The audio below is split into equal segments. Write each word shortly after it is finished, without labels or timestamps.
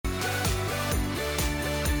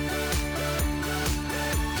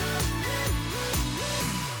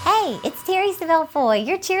Hey, it's Terry Savelle Foy,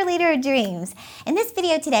 your cheerleader of dreams. In this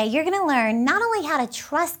video today, you're going to learn not only how to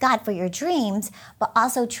trust God for your dreams, but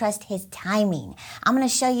also trust His timing. I'm going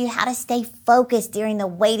to show you how to stay focused during the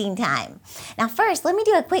waiting time. Now first, let me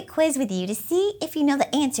do a quick quiz with you to see if you know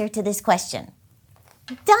the answer to this question.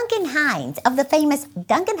 Duncan Hines of the famous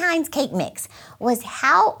Duncan Hines cake mix was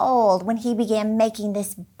how old when he began making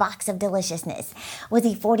this box of deliciousness? Was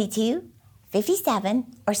he 42, 57,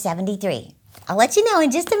 or 73? I'll let you know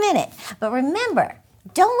in just a minute. But remember,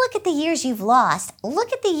 don't look at the years you've lost.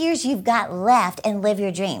 Look at the years you've got left and live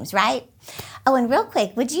your dreams, right? Oh, and real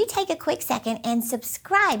quick, would you take a quick second and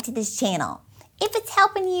subscribe to this channel? If it's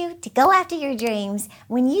helping you to go after your dreams,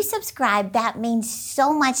 when you subscribe, that means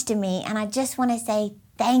so much to me, and I just want to say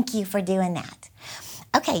thank you for doing that.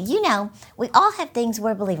 Okay, you know, we all have things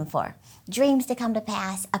we're believing for. Dreams to come to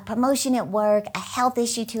pass, a promotion at work, a health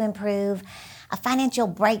issue to improve, a financial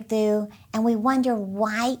breakthrough, and we wonder,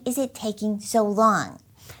 why is it taking so long?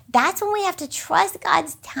 That's when we have to trust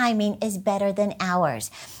God's timing is better than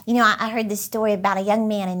ours. You know, I heard this story about a young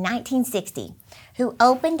man in 1960 who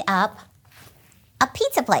opened up a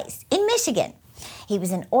pizza place in Michigan. He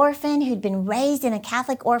was an orphan who'd been raised in a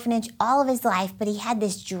Catholic orphanage all of his life, but he had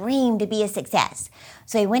this dream to be a success.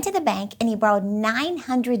 So he went to the bank and he borrowed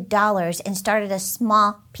 $900 and started a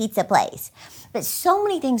small pizza place. But so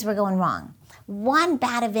many things were going wrong. One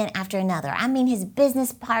bad event after another. I mean, his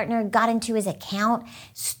business partner got into his account,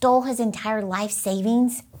 stole his entire life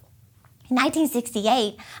savings. In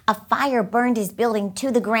 1968, a fire burned his building to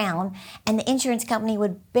the ground, and the insurance company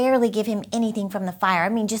would barely give him anything from the fire. I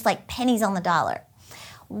mean, just like pennies on the dollar.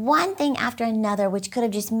 One thing after another, which could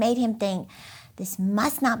have just made him think, this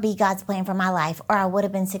must not be God's plan for my life, or I would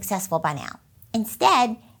have been successful by now.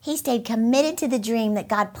 Instead, he stayed committed to the dream that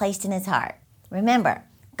God placed in his heart. Remember,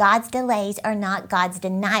 God's delays are not God's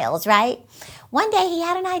denials, right? One day he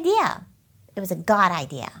had an idea. It was a God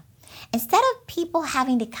idea. Instead of people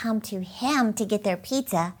having to come to him to get their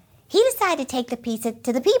pizza, he decided to take the pizza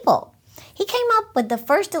to the people. He came up with the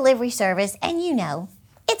first delivery service, and you know,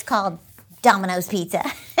 it's called Domino's Pizza.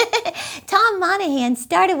 Tom Monahan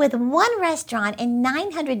started with one restaurant and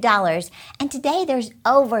 $900, and today there's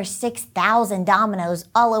over 6,000 Domino's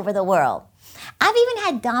all over the world. I've even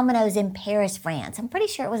had Domino's in Paris, France. I'm pretty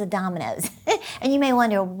sure it was a Domino's. And you may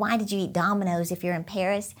wonder, why did you eat Domino's if you're in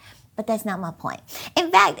Paris? But that's not my point.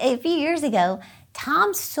 In fact, a few years ago,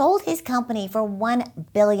 Tom sold his company for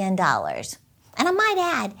 $1 billion. And I might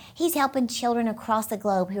add, he's helping children across the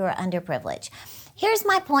globe who are underprivileged. Here's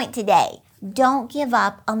my point today. Don't give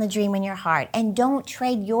up on the dream in your heart, and don't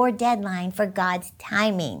trade your deadline for God's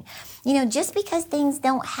timing. You know, just because things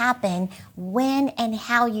don't happen when and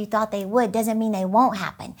how you thought they would doesn't mean they won't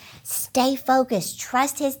happen. Stay focused.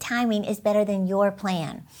 Trust His timing is better than your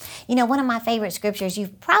plan. You know, one of my favorite scriptures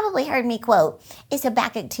you've probably heard me quote is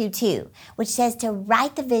Habakkuk 2:2, which says to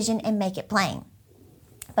write the vision and make it plain.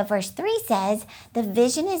 But verse 3 says, the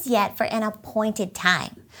vision is yet for an appointed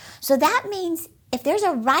time. So that means if there's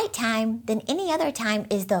a right time, then any other time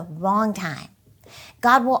is the wrong time.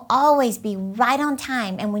 God will always be right on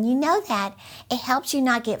time, and when you know that, it helps you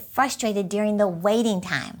not get frustrated during the waiting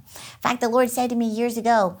time. In fact, the Lord said to me years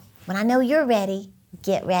ago, when I know you're ready,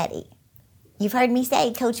 get ready. You've heard me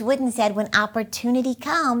say, Coach Wooden said, when opportunity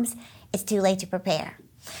comes, it's too late to prepare.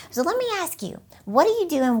 So let me ask you, what are you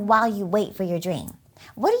doing while you wait for your dream?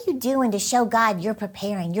 What are you doing to show God you're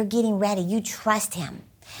preparing, you're getting ready, you trust Him?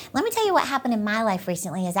 Let me tell you what happened in my life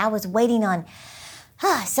recently as I was waiting on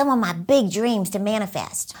some of my big dreams to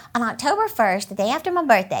manifest. On October 1st, the day after my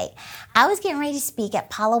birthday, I was getting ready to speak at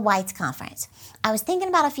Paula White's conference. I was thinking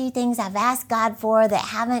about a few things I've asked God for that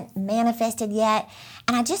haven't manifested yet,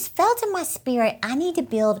 and I just felt in my spirit I need to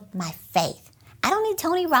build my faith. I don't need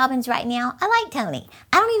Tony Robbins right now. I like Tony.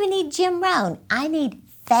 I don't even need Jim Rohn. I need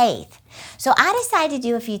faith. So I decided to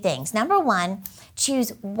do a few things. Number one,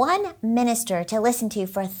 choose one minister to listen to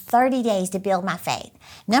for 30 days to build my faith.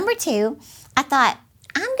 Number two, I thought,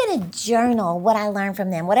 I'm going to journal what I learned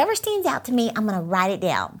from them. Whatever stands out to me, I'm going to write it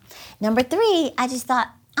down. Number three, I just thought,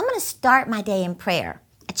 I'm going to start my day in prayer.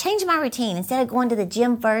 I changed my routine. Instead of going to the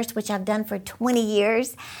gym first, which I've done for 20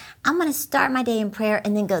 years, I'm going to start my day in prayer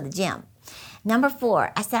and then go to the gym. Number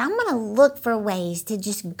four, I said, I'm going to look for ways to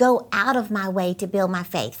just go out of my way to build my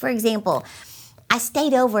faith. For example, I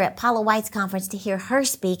stayed over at Paula White's conference to hear her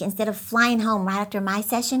speak instead of flying home right after my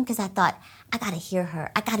session because I thought, I got to hear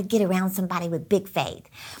her. I got to get around somebody with big faith.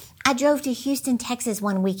 I drove to Houston, Texas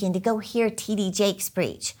one weekend to go hear T.D. Jakes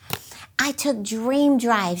preach. I took dream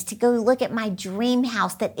drives to go look at my dream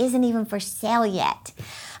house that isn't even for sale yet.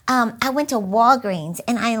 I went to Walgreens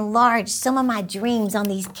and I enlarged some of my dreams on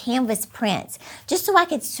these canvas prints just so I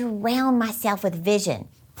could surround myself with vision.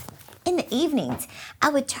 In the evenings, I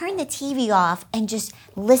would turn the TV off and just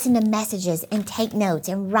listen to messages and take notes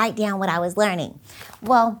and write down what I was learning.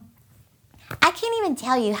 Well, I can't even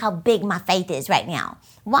tell you how big my faith is right now.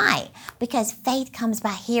 Why? Because faith comes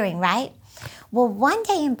by hearing, right? Well, one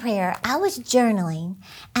day in prayer, I was journaling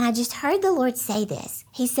and I just heard the Lord say this.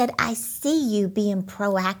 He said, I see you being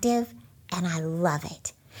proactive and I love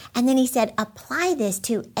it. And then he said, apply this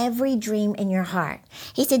to every dream in your heart.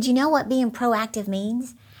 He said, you know what being proactive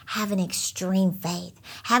means? Having extreme faith,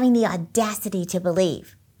 having the audacity to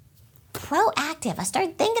believe. Proactive. I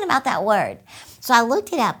started thinking about that word. So I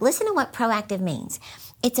looked it up. Listen to what proactive means.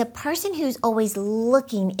 It's a person who's always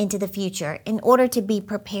looking into the future in order to be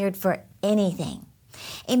prepared for anything.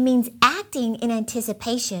 It means acting in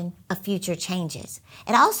anticipation of future changes.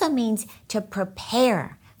 It also means to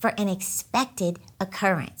prepare for an expected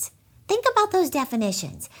occurrence. Think about those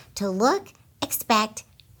definitions. To look, expect,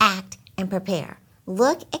 act, and prepare.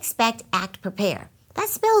 Look, expect, act, prepare. That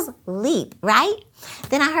spells leap, right?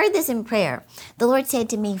 Then I heard this in prayer. The Lord said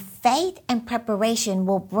to me, faith and preparation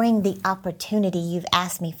will bring the opportunity you've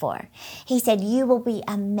asked me for. He said, you will be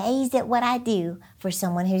amazed at what I do for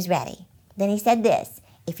someone who's ready. Then he said this,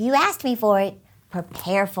 if you asked me for it,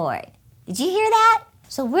 prepare for it. Did you hear that?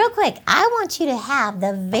 So real quick, I want you to have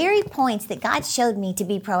the very points that God showed me to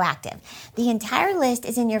be proactive. The entire list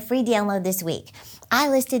is in your free download this week. I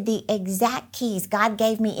listed the exact keys God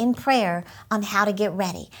gave me in prayer on how to get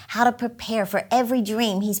ready, how to prepare for every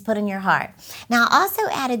dream He's put in your heart. Now, I also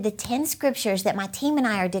added the 10 scriptures that my team and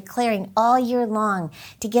I are declaring all year long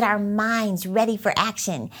to get our minds ready for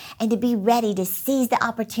action and to be ready to seize the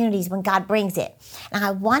opportunities when God brings it. Now,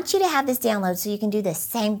 I want you to have this download so you can do the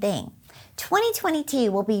same thing.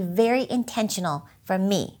 2022 will be very intentional for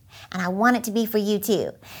me, and I want it to be for you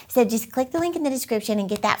too. So just click the link in the description and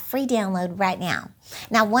get that free download right now.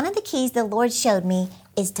 Now, one of the keys the Lord showed me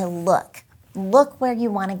is to look. Look where you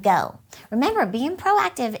want to go. Remember, being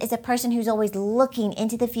proactive is a person who's always looking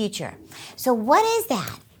into the future. So what is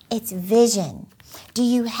that? It's vision. Do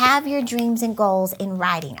you have your dreams and goals in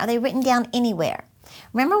writing? Are they written down anywhere?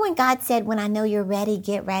 Remember when God said, when I know you're ready,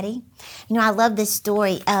 get ready? You know, I love this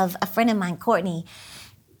story of a friend of mine, Courtney.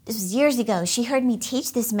 This was years ago. She heard me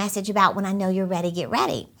teach this message about when I know you're ready, get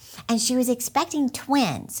ready. And she was expecting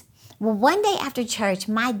twins. Well, one day after church,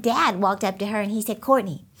 my dad walked up to her and he said,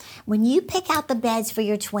 Courtney, when you pick out the beds for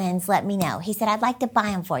your twins, let me know. He said, I'd like to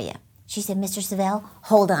buy them for you. She said, Mr. Savelle,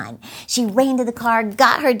 hold on. She ran to the car,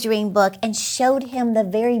 got her dream book, and showed him the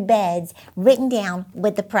very beds written down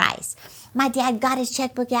with the price. My dad got his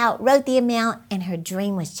checkbook out, wrote the amount, and her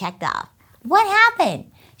dream was checked off. What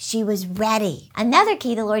happened? She was ready. Another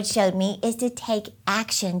key the Lord showed me is to take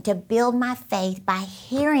action to build my faith by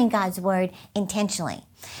hearing God's word intentionally.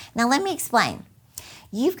 Now, let me explain.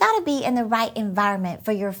 You've got to be in the right environment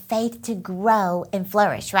for your faith to grow and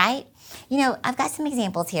flourish, right? You know, I've got some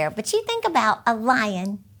examples here, but you think about a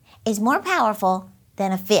lion is more powerful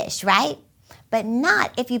than a fish, right? But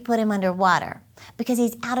not if you put him underwater because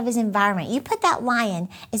he's out of his environment. You put that lion,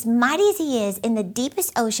 as mighty as he is, in the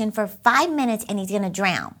deepest ocean for 5 minutes and he's going to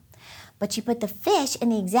drown. But you put the fish in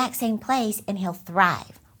the exact same place and he'll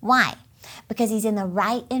thrive. Why? Because he's in the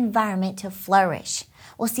right environment to flourish.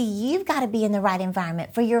 Well, see, you've got to be in the right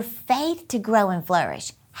environment for your faith to grow and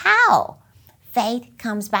flourish. How? Faith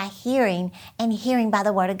comes by hearing and hearing by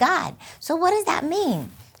the word of God. So what does that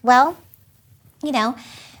mean? Well, you know,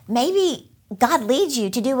 maybe God leads you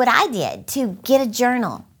to do what I did, to get a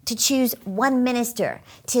journal, to choose one minister,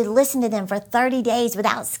 to listen to them for 30 days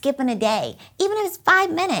without skipping a day, even if it's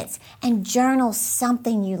 5 minutes, and journal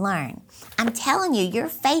something you learn. I'm telling you, your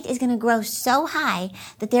faith is going to grow so high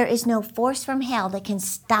that there is no force from hell that can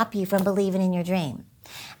stop you from believing in your dream.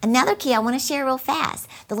 Another key I want to share real fast,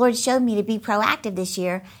 the Lord showed me to be proactive this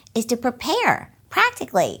year, is to prepare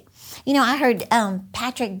practically. You know, I heard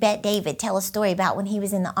Patrick Bet-David tell a story about when he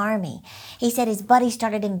was in the Army. He said his buddy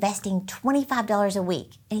started investing $25 a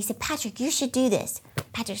week. And he said, Patrick, you should do this.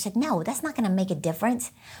 Patrick said, no, that's not going to make a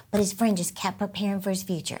difference. But his friend just kept preparing for his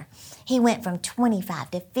future. He went from $25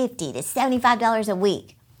 to $50 to $75 a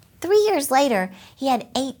week. 3 years later, he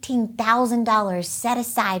had $18,000 set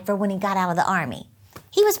aside for when he got out of the Army.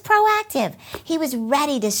 He was proactive. He was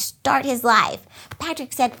ready to start his life.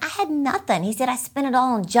 Patrick said, I had nothing. He said, I spent it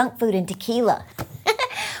all on junk food and tequila.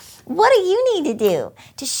 What do you need to do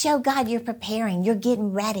to show God you're preparing, you're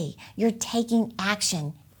getting ready, you're taking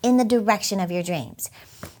action in the direction of your dreams?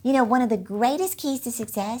 You know, one of the greatest keys to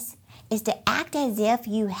success is to act as if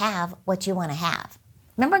you have what you want to have.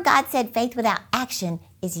 Remember, God said faith without action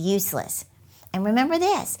is useless. And remember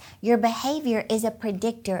this, your behavior is a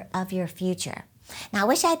predictor of your future. Now, I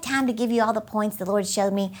wish I had time to give you all the points the Lord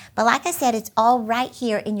showed me, but like I said, it's all right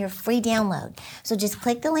here in your free download. So just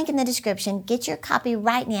click the link in the description, get your copy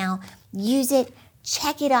right now, use it,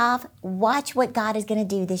 check it off, watch what God is going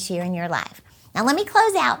to do this year in your life. Now, let me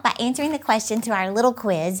close out by answering the question to our little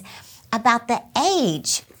quiz about the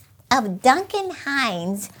age of Duncan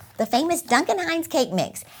Hines, the famous Duncan Hines cake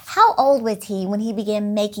mix. How old was he when he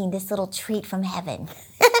began making this little treat from heaven?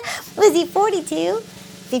 Was he 42,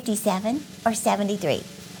 57, or 73?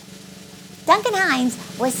 Duncan Hines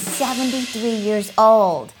was 73 years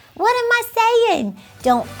old. What am I saying?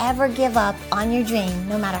 Don't ever give up on your dream,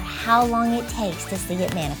 no matter how long it takes to see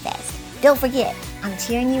it manifest. Don't forget, I'm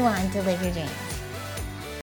cheering you on to live your dreams.